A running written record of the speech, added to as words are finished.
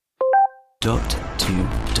Dot to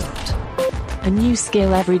dot. A new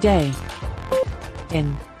skill every day.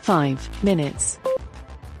 In 5 minutes.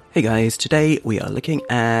 Hey guys, today we are looking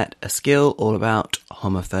at a skill all about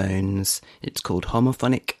homophones. It's called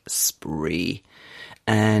Homophonic Spree.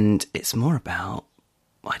 And it's more about,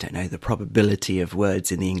 I don't know, the probability of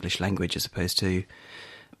words in the English language as opposed to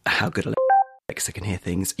how good Alexa can hear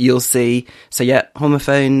things. You'll see. So yeah,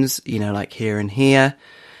 homophones, like here and here,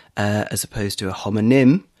 as opposed to a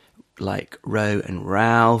homonym, like row and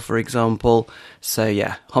row, for example. So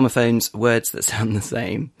yeah, homophones, words that sound the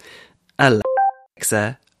same.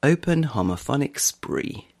 Alexa, open Homophonic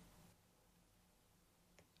Spree.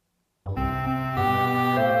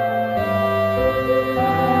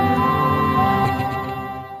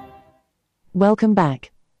 Welcome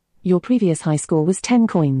back. Your previous high score was 10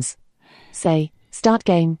 coins. Say, start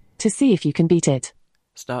game, to see if you can beat it.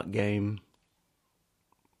 Start game.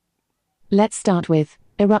 Let's start with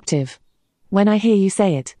eruptive. When I hear you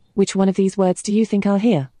say it, which one of these words do you think I'll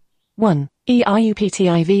hear? 1.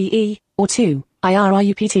 E-R-U-P-T-I-V-E, or 2.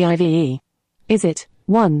 I-R-R-U-P-T-I-V-E. Is it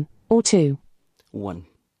 1 or 2? 1.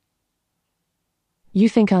 You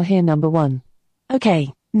think I'll hear number 1.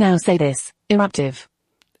 Okay, now say this, eruptive.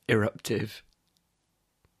 Eruptive.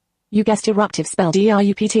 You guessed eruptive spelled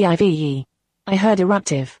E-R-U-P-T-I-V-E. I heard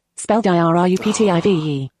eruptive, spelled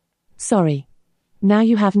I-R-R-U-P-T-I-V-E. Sorry. Now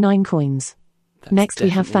you have 9 coins. That's Next we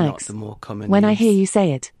have facts. the more common When I use. hear you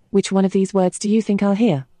say it, which one of these words do you think I'll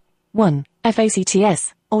hear? 1.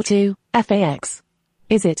 F-A-C-T-S, or 2. F-A-X.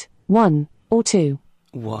 Is it 1 or 2?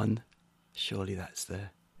 1. Surely that's the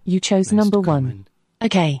You chose most number 1. common.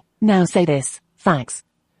 Okay, now say this, facts.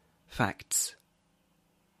 Facts.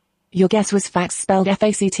 Your guess was facts spelled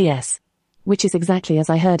F-A-C-T-S, which is exactly as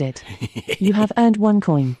I heard it. You have earned 1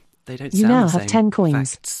 coin. They don't You sound now the have same. 10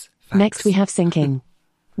 coins. Facts. Next we have sinking.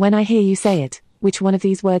 When I hear you say it, which one of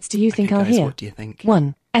these words do you think Okay, I'll guys, hear? what do you think?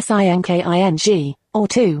 1. S-I-N-K-I-N-G, or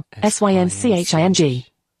 2. S-Y-N-C-H-I-N-G.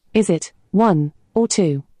 Is it 1 or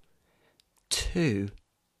 2? 2.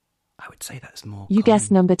 I would say that's more You common. guessed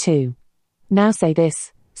number 2. Now say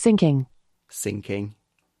this, sinking. Sinking.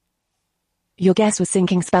 Your guess was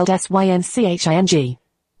sinking spelled S-Y-N-C-H-I-N-G,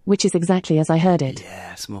 which is exactly as I heard it.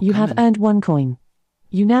 Yeah, it's more You common. have earned 1 coin.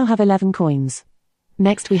 You now have 11 coins.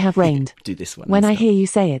 Next we have rained. Do this one. When I instead. hear you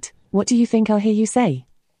say it, what do you think I'll hear you say?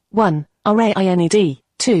 1. R-A-I-N-E-D,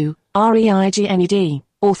 2. R-E-I-G-N-E-D,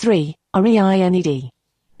 or 3. R-E-I-N-E-D.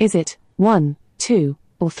 Is it 1, 2,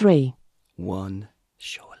 or 3? 1,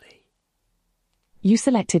 surely. You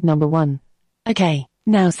selected number 1. Okay,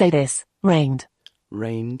 now say this, rained.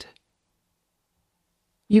 Rained.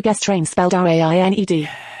 You guessed rain spelled R-A-I-N-E-D.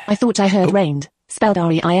 I thought I heard rained, spelled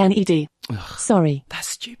R-E-I-N-E-D. Ugh, Sorry. that's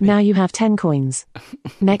stupid. Now you have 10 coins.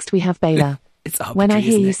 Next we have Baylor. It's arbitrary, When I hear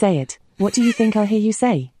isn't you it? say it, what do you think I'll hear you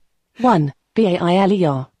say? 1.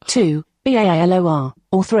 B-A-I-L-E-R, 2. B-A-I-L-O-R,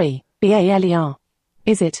 or 3. B-A-L-E-R.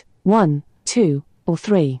 Is it 1, 2, or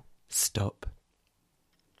 3? Stop.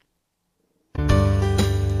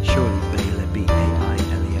 Surely Baylor,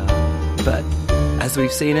 B-A-I-L-E-R. But, as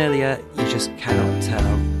we've seen earlier, you just cannot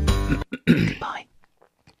tell. Bye.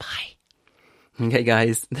 Bye. Okay,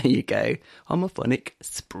 guys, there you go. Homophonic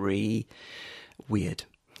Spree. Weird.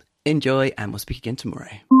 Enjoy, and we'll speak again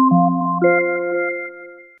tomorrow.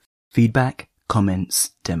 Feedback,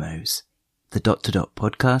 comments, demos. The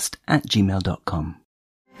podcast@gmail.com.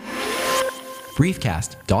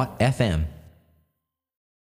 Briefcast.fm